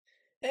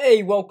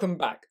Hey, welcome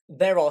back.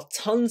 There are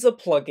tons of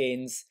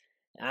plugins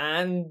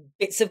and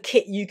bits of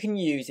kit you can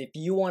use if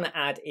you want to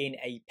add in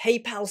a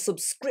PayPal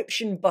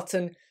subscription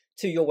button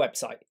to your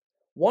website.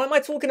 Why am I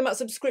talking about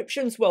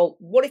subscriptions? Well,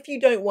 what if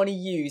you don't want to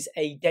use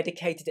a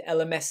dedicated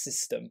LMS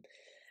system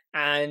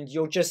and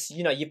you're just,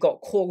 you've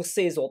got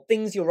courses or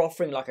things you're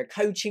offering like a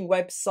coaching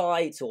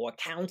website or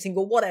accounting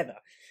or whatever,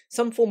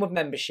 some form of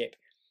membership,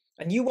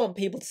 and you want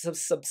people to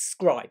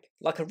subscribe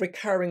like a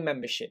recurring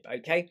membership,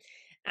 okay?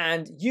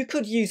 And you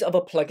could use other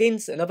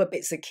plugins and other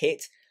bits of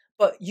kit,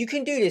 but you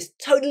can do this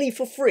totally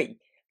for free.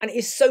 And it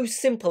is so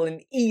simple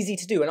and easy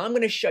to do. And I'm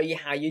going to show you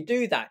how you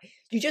do that.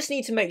 You just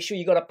need to make sure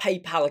you've got a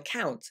PayPal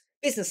account,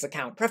 business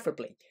account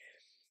preferably,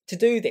 to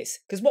do this.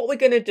 Because what we're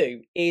going to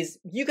do is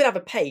you could have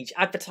a page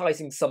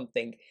advertising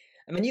something,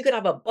 and then you could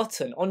have a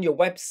button on your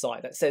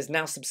website that says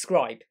now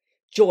subscribe,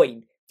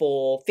 join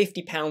for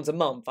 £50 a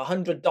month,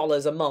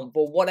 $100 a month,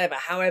 or whatever,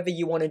 however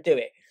you want to do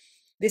it.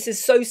 This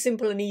is so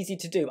simple and easy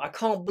to do. I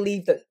can't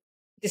believe that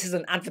this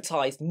isn't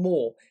advertised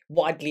more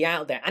widely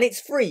out there. And it's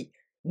free.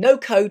 No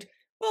code.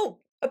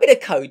 Well, a bit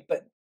of code,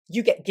 but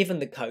you get given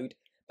the code,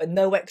 but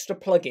no extra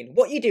plugin.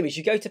 What you do is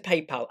you go to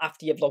PayPal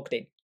after you've logged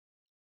in.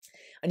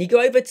 And you go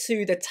over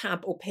to the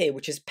tab up here,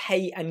 which is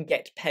Pay and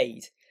Get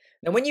Paid.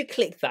 Now, when you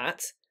click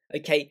that,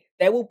 okay,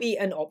 there will be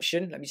an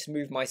option. Let me just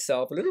move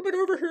myself a little bit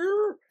over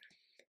here.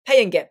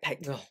 Pay and Get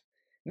Paid. Oh,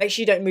 make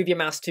sure you don't move your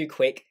mouse too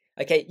quick.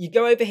 Okay, you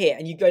go over here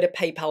and you go to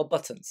PayPal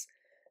buttons.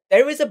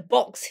 There is a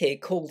box here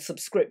called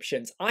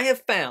subscriptions. I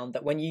have found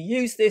that when you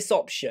use this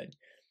option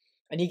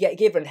and you get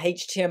given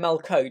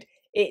HTML code,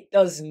 it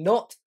does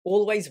not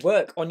always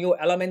work on your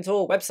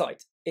Elementor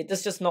website. It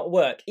does just not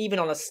work, even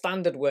on a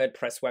standard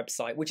WordPress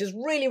website, which is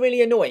really,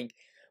 really annoying.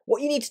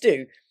 What you need to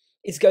do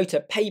is go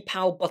to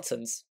PayPal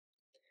buttons.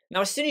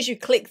 Now, as soon as you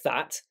click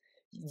that,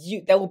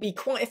 there will be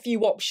quite a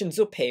few options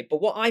up here,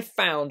 but what I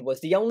found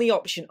was the only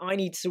option I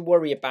need to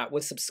worry about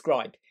was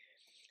subscribe.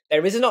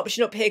 There is an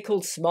option up here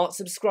called Smart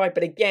Subscribe,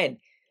 but again,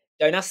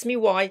 don't ask me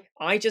why.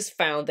 I just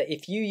found that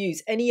if you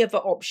use any other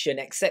option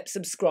except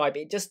subscribe,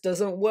 it just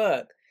doesn't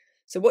work.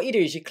 So what you do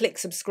is you click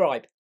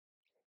subscribe.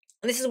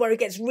 And this is where it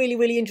gets really,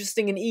 really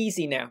interesting and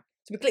easy now.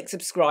 So we click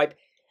subscribe,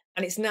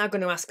 and it's now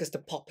going to ask us to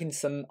pop in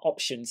some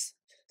options.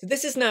 So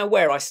this is now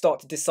where I start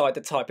to decide the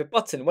type of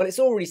button. Well, it's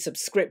already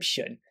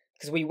subscription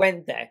because we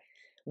went there.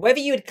 Whether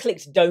you had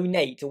clicked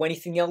donate or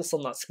anything else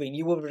on that screen,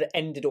 you would have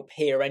ended up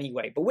here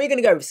anyway. But we're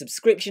going to go with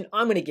subscription.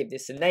 I'm going to give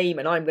this a name,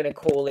 and I'm going to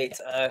call it,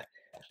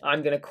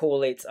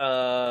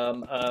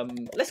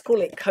 let's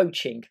call it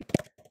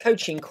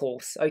coaching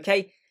course,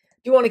 okay? Do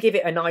you want to give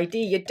it an ID?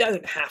 You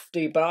don't have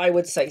to, but I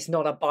would say it's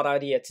not a bad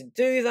idea to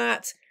do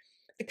that.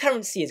 The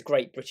currency is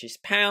Great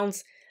British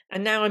Pounds.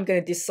 And now I'm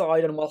going to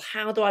decide on, well,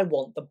 how do I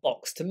want the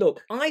box to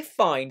look? I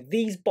find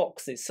these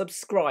boxes,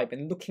 subscribe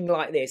and looking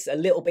like this, a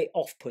little bit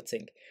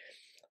off-putting.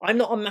 I'm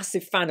not a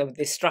massive fan of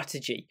this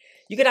strategy.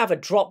 You could have a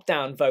drop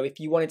down though if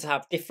you wanted to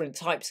have different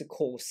types of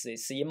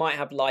courses. So you might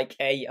have like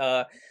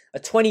a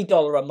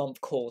 $20 a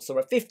month course, or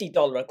a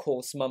 $50 a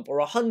course month,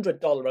 or a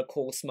 $100 a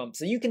course month.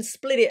 So you can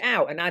split it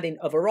out and add in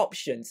other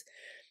options.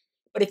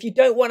 But if you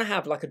don't want to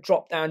have like a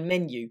drop down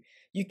menu,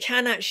 you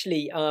can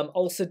actually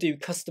also do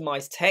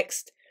customized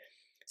text.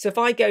 So if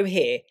I go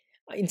here,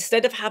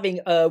 instead of having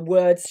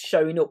words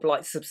showing up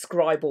like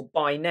subscribe or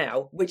buy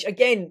now, which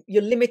again,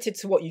 you're limited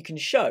to what you can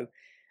show,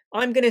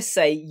 I'm going to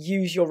say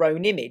use your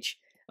own image.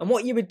 And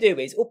what you would do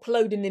is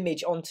upload an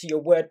image onto your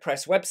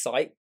WordPress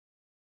website,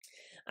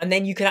 and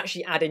then you can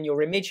actually add in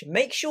your image.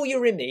 Make sure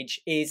your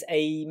image is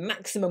a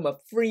maximum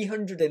of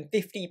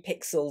 350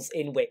 pixels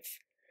in width.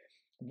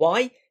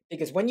 Why?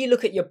 Because when you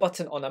look at your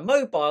button on a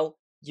mobile,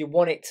 you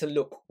want it to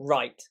look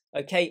right,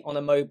 okay, on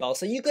a mobile.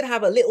 So you could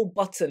have a little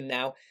button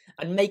now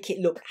and make it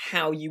look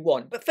how you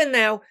want. But for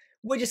now,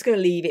 we're just going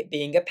to leave it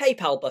being a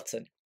PayPal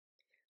button.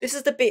 This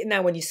is the bit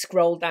now when you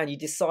scroll down, you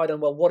decide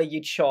on, well, what are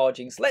you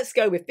charging? So let's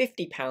go with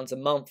 £50 a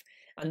month,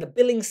 and the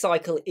billing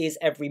cycle is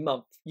every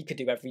month. You could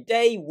do every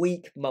day,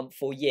 week, month,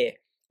 or year.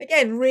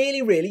 Again,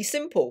 really, really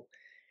simple.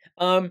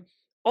 Are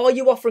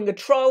you offering a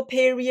trial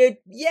period?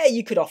 Yeah,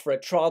 you could offer a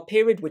trial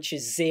period, which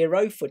is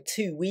 0 for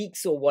 2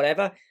 weeks or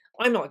whatever.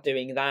 I'm not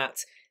doing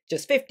that,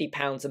 just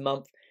 £50 a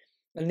month.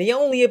 And the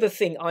only other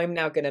thing I'm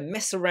now going to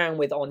mess around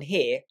with on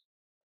here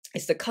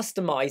is to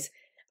customize.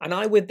 And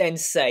I would then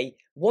say,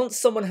 once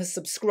someone has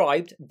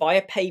subscribed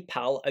via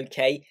PayPal,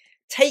 okay,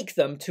 take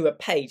them to a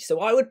page. So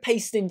I would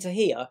paste into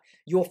here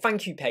your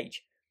thank you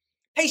page.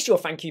 Paste your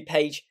thank you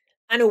page,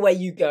 and away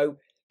you go,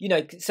 you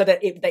know, so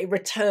that it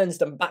returns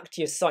them back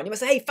to your site. You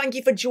must say, hey, thank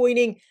you for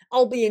joining.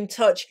 I'll be in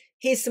touch.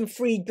 Here's some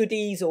free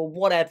goodies or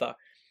whatever.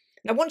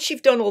 Now, once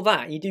you've done all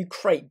that, you do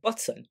create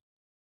button.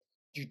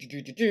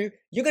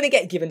 You're going to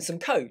get given some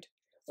code.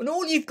 And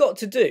all you've got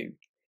to do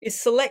is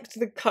select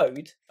the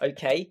code,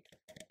 okay,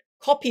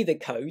 copy the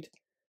code,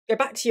 go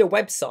back to your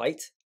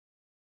website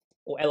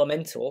or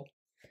Elementor,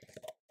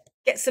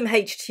 get some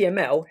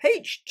HTML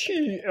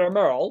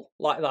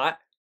like that,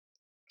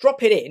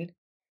 drop it in,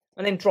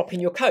 and then drop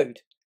in your code.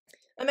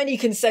 And then you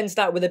can send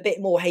that with a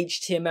bit more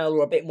HTML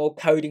or a bit more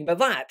coding, but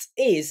that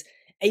is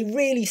a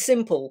really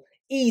simple,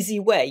 easy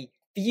way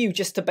for you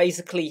just to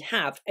basically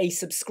have a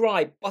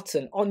subscribe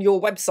button on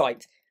your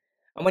website.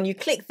 And when you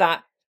click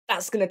that,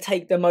 that's going to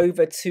take them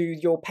over to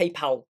your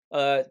PayPal.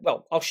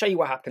 Well, I'll show you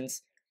what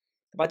happens.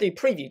 If I do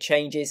preview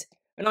changes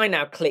and I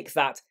now click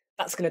that,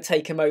 that's going to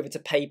take them over to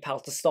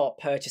PayPal to start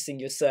purchasing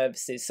your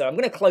services. So I'm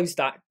going to close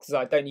that because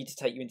I don't need to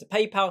take you into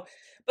PayPal.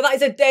 But that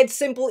is a dead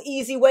simple,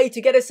 easy way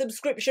to get a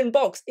subscription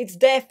box. It's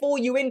there for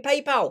you in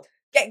PayPal.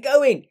 Get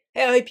going.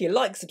 Hey, I hope you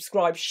like,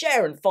 subscribe,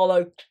 share and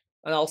follow.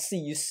 And I'll see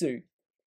you soon.